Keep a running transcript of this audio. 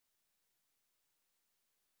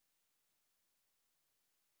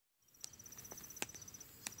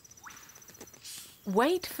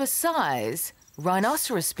Weight for size,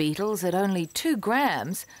 rhinoceros beetles at only 2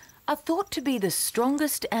 grams are thought to be the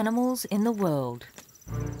strongest animals in the world.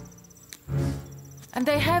 And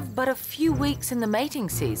they have but a few weeks in the mating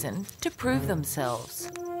season to prove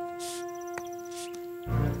themselves.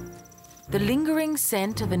 The lingering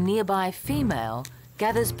scent of a nearby female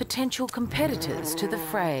gathers potential competitors to the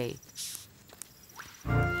fray.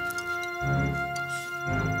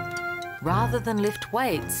 Rather than lift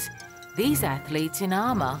weights, these athletes in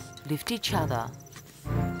armour lift each other.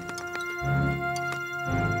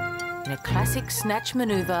 In a classic snatch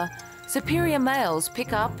manoeuvre, superior males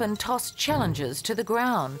pick up and toss challengers to the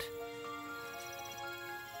ground.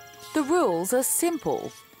 The rules are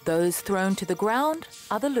simple. Those thrown to the ground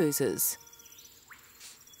are the losers.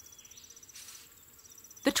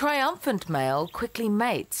 The triumphant male quickly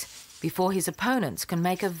mates before his opponents can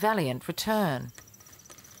make a valiant return.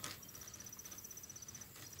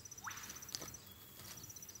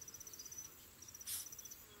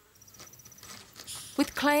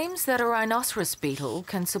 With claims that a rhinoceros beetle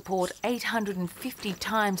can support 850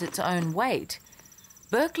 times its own weight,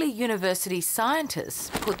 Berkeley University scientists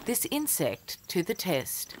put this insect to the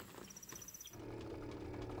test.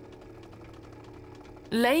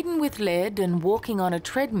 Laden with lead and walking on a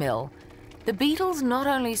treadmill, the beetles not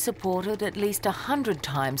only supported at least 100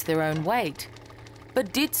 times their own weight,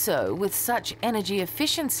 but did so with such energy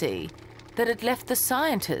efficiency that it left the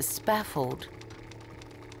scientists baffled.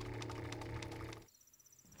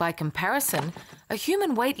 By comparison, a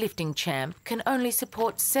human weightlifting champ can only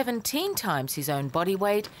support 17 times his own body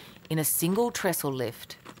weight in a single trestle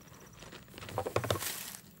lift.